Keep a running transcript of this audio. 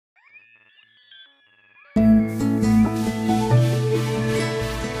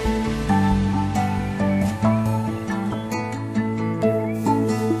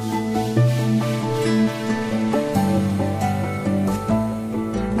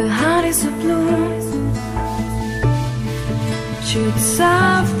the heart is a blue, shoots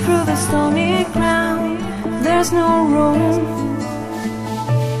up through the stony ground. There's no room,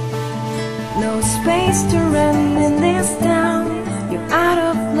 no space to run in this town. You're out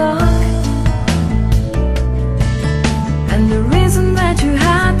of luck, and the reason that you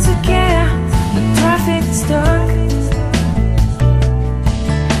had to care, the traffic's stuck,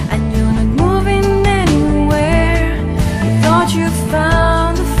 and you're not moving anywhere. You thought you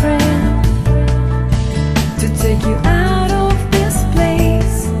found a friend to take you out of this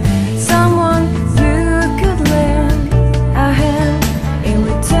place, someone you could lend a hand in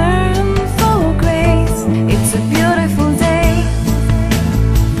return for grace. It's a beautiful day,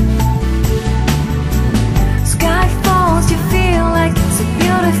 sky falls, you feel like it's a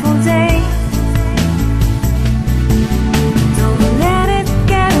beautiful day. Don't let it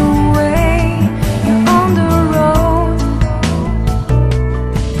get away, you're on the road,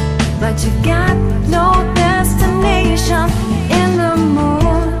 but you got